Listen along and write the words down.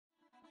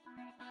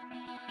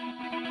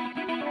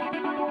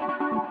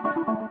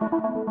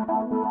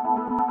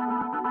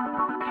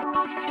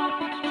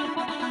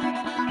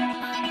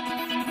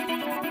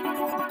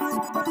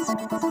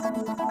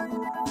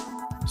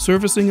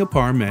Servicing a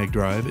Parr mag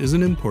drive is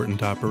an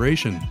important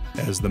operation,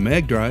 as the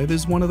mag drive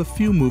is one of the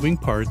few moving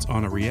parts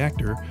on a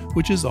reactor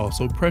which is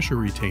also pressure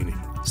retaining.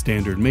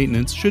 Standard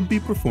maintenance should be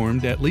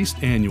performed at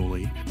least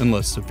annually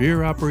unless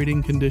severe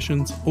operating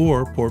conditions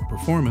or poor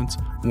performance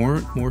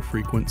warrant more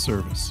frequent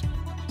service.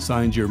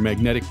 Signs your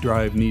magnetic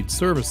drive needs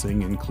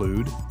servicing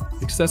include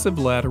excessive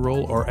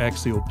lateral or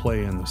axial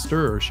play in the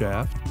stirrer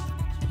shaft,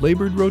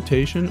 labored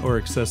rotation or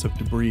excessive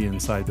debris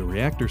inside the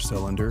reactor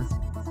cylinder,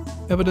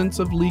 evidence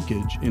of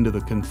leakage into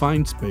the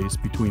confined space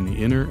between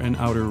the inner and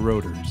outer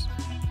rotors.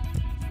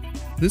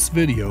 This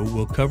video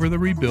will cover the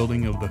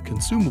rebuilding of the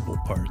consumable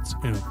parts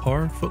in a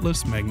Parr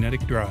Footless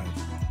magnetic drive.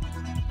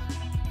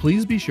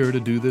 Please be sure to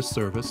do this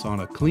service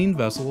on a clean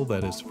vessel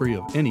that is free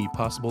of any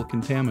possible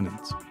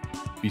contaminants.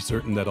 Be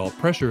certain that all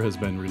pressure has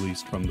been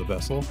released from the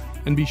vessel,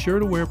 and be sure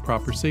to wear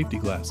proper safety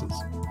glasses.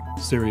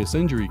 Serious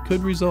injury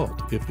could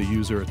result if the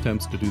user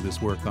attempts to do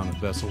this work on a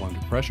vessel under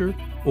pressure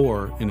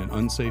or in an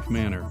unsafe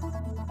manner.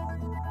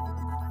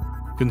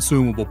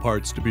 Consumable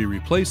parts to be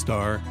replaced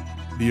are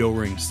the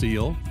O-ring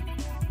seal,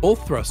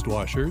 both thrust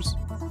washers,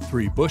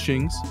 3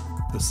 bushings,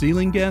 the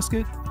sealing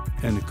gasket,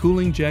 and the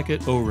cooling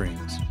jacket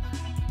O-rings.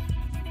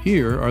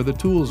 Here are the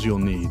tools you'll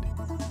need.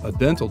 A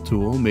dental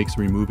tool makes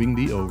removing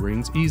the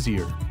O-rings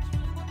easier.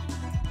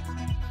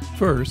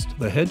 First,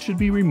 the head should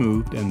be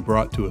removed and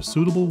brought to a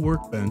suitable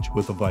workbench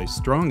with a vise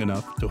strong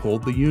enough to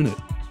hold the unit.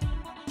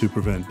 To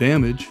prevent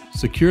damage,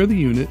 secure the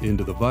unit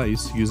into the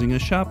vise using a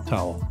shop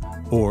towel,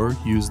 or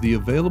use the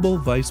available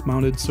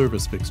vise-mounted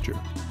service fixture.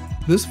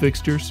 This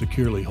fixture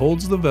securely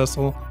holds the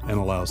vessel and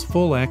allows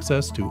full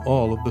access to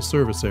all of the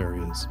service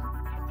areas.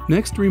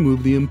 Next,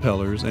 remove the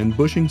impellers and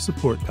bushing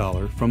support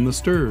collar from the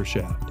stirrer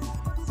shaft.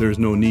 There is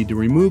no need to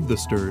remove the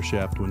stirrer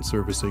shaft when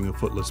servicing a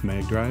footless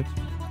mag drive.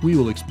 We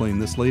will explain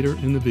this later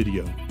in the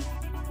video.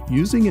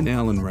 Using an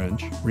Allen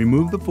wrench,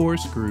 remove the 4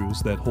 screws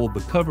that hold the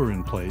cover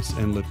in place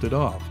and lift it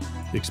off,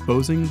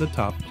 exposing the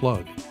top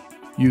plug.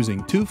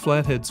 Using 2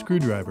 flathead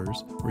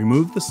screwdrivers,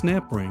 remove the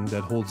snap ring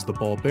that holds the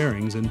ball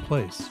bearings in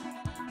place.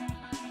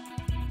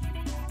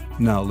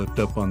 Now lift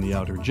up on the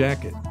outer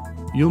jacket.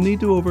 You'll need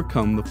to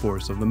overcome the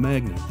force of the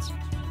magnets.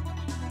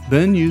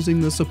 Then,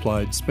 using the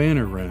supplied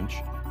spanner wrench,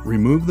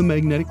 remove the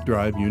magnetic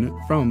drive unit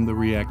from the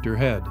reactor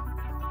head.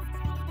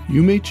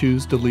 You may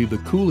choose to leave the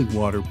cooling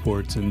water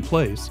ports in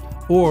place,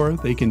 or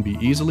they can be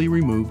easily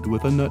removed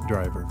with a nut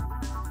driver.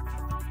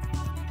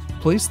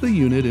 Place the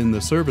unit in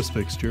the service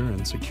fixture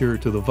and secure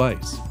to the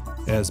vise.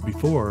 As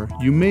before,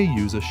 you may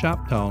use a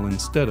shop towel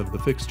instead of the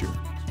fixture.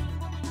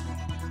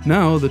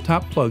 Now the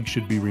top plug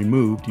should be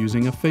removed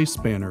using a face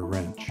spanner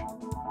wrench.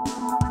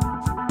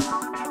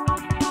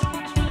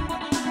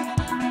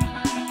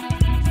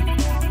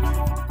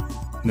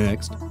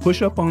 Next,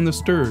 push up on the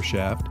stirrer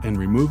shaft and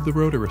remove the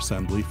rotor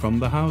assembly from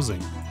the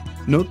housing.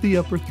 Note the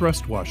upper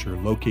thrust washer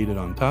located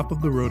on top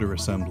of the rotor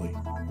assembly.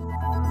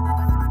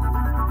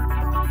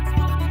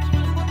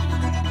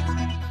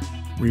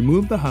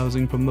 Remove the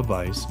housing from the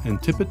vise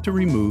and tip it to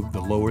remove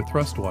the lower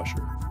thrust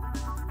washer.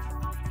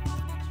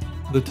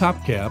 The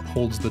top cap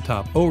holds the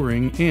top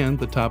O-ring and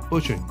the top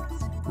bushing.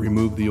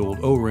 Remove the old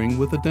O-ring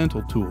with a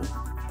dental tool.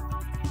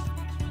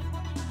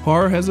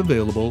 Parr has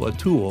available a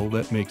tool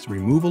that makes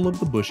removal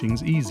of the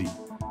bushings easy.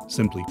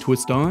 Simply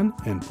twist on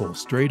and pull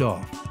straight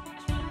off.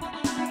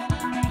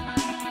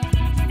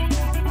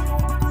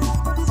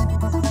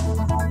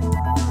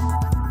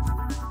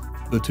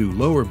 The 2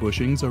 lower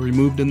bushings are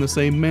removed in the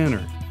same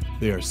manner.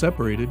 They are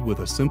separated with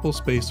a simple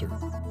spacer.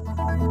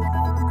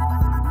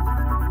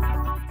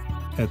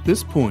 At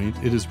this point,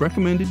 it is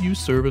recommended you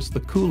service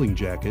the cooling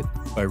jacket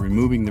by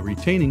removing the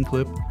retaining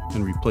clip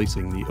and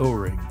replacing the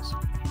O-rings.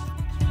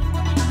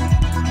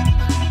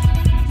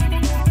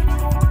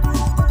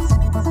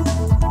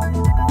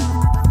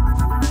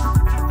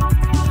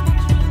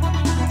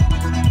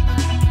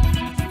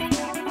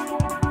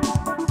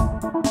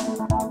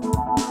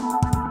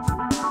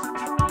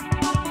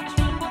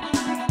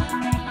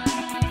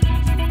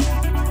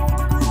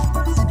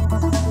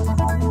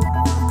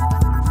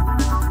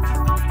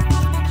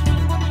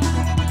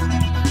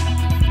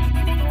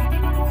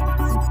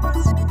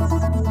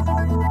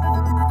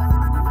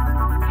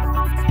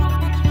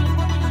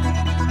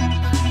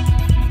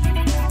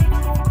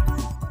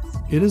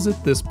 It is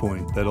at this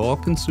point that all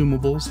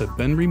consumables have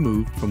been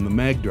removed from the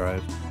mag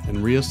drive and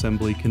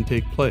reassembly can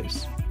take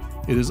place.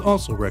 It is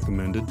also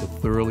recommended to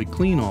thoroughly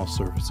clean all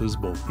surfaces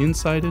both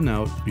inside and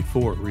out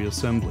before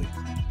reassembly.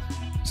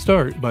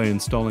 Start by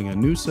installing a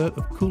new set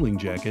of cooling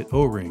jacket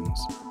O-rings.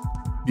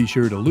 Be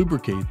sure to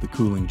lubricate the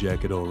cooling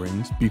jacket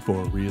O-rings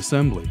before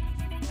reassembly.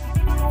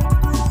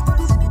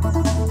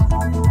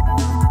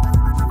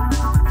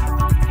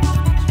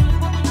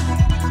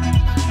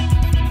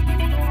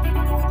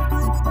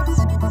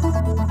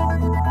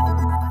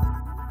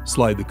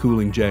 Slide the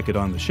cooling jacket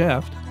on the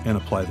shaft and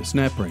apply the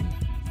snap ring.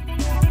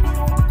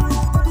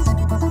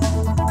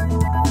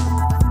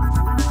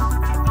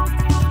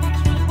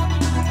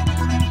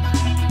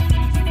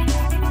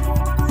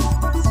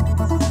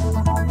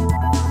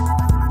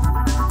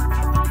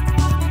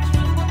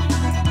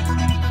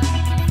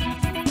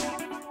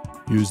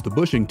 the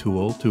bushing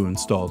tool to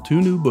install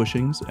 2 new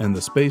bushings and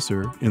the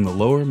spacer in the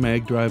lower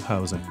mag drive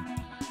housing.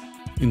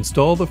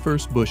 Install the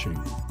first bushing.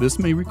 This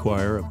may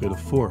require a bit of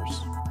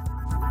force.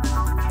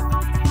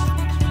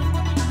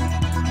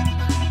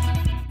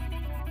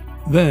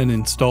 Then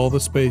install the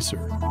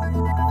spacer.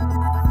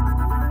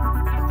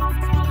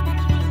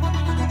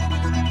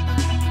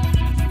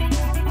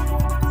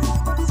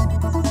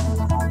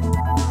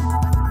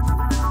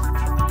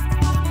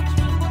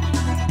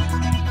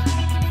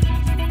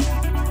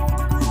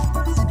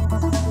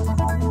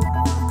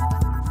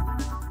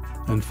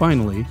 And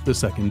finally, the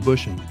second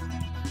bushing.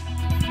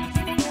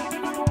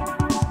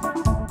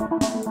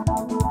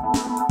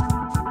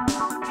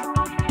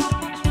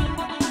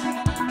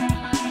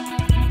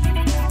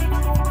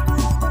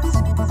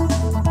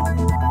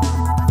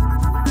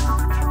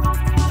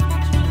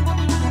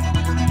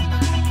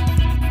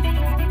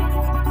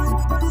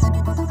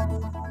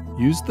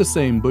 Use the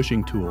same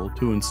bushing tool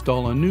to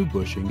install a new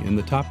bushing in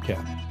the top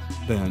cap.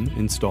 Then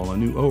install a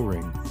new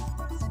O-ring.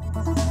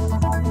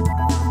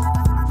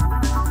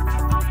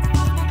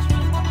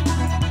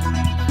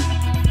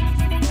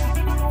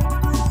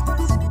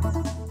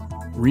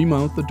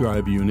 Remount the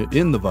drive unit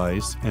in the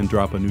vise and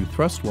drop a new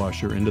thrust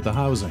washer into the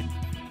housing.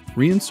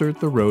 Reinsert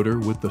the rotor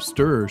with the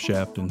stirrer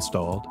shaft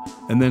installed,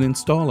 and then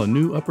install a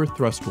new upper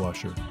thrust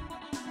washer.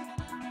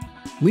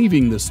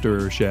 Leaving the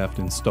stirrer shaft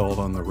installed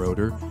on the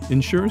rotor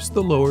ensures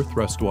the lower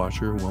thrust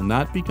washer will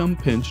not become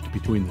pinched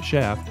between the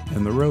shaft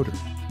and the rotor.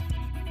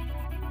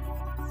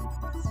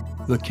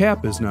 The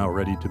cap is now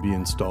ready to be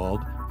installed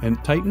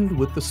and tightened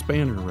with the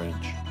spanner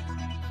wrench.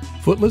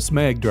 Footless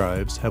mag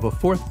drives have a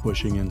 4th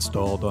bushing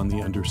installed on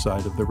the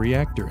underside of the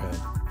reactor head.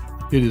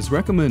 It is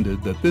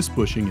recommended that this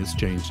bushing is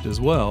changed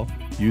as well,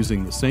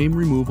 using the same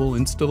removal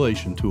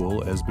installation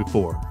tool as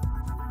before.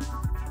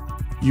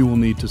 You will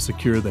need to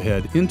secure the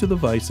head into the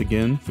vise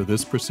again for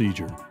this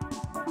procedure.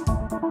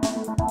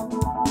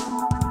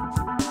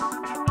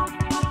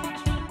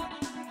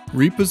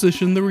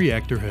 Reposition the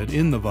reactor head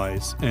in the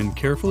vise and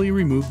carefully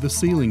remove the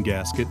sealing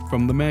gasket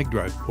from the mag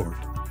drive port.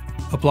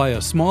 Apply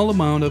a small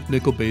amount of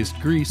nickel-based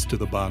grease to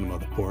the bottom of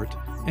the port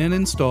and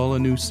install a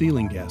new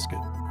sealing gasket.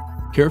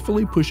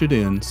 Carefully push it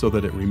in so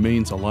that it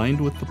remains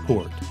aligned with the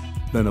port.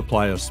 Then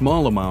apply a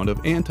small amount of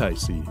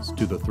anti-seize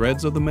to the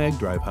threads of the mag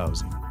drive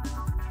housing.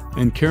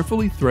 And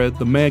carefully thread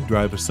the mag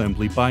drive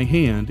assembly by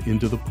hand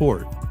into the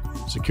port.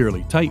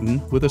 Securely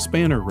tighten with a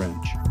spanner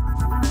wrench.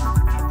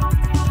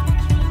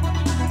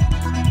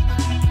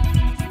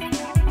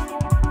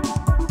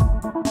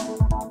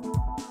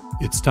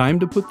 It's time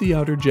to put the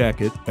outer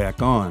jacket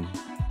back on.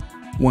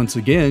 Once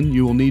again,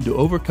 you will need to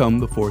overcome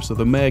the force of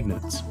the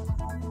magnets.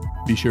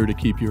 Be sure to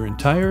keep your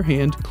entire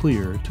hand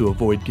clear to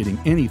avoid getting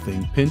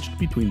anything pinched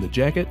between the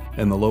jacket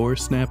and the lower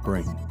snap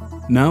ring.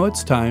 Now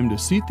it's time to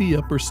seat the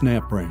upper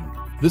snap ring.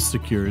 This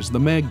secures the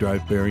mag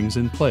drive bearings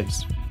in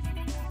place.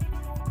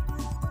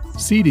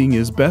 Seating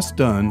is best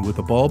done with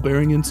a ball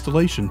bearing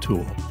installation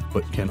tool,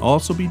 but can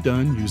also be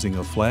done using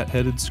a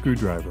flat-headed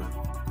screwdriver.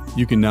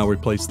 You can now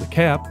replace the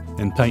cap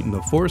and tighten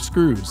the 4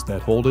 screws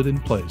that hold it in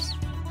place.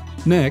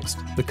 Next,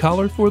 the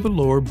collar for the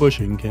lower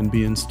bushing can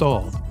be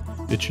installed.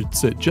 It should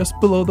sit just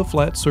below the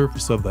flat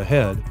surface of the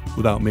head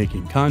without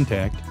making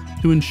contact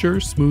to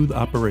ensure smooth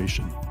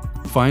operation.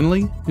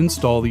 Finally,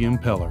 install the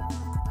impeller.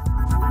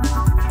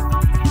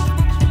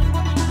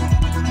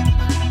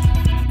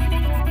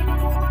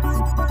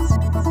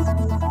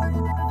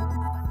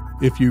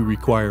 If you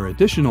require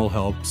additional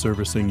help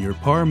servicing your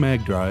Parr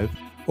mag drive,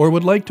 or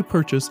would like to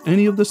purchase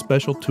any of the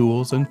special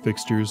tools and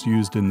fixtures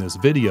used in this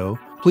video,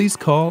 please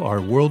call our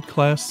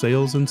world-class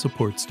sales and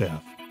support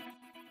staff.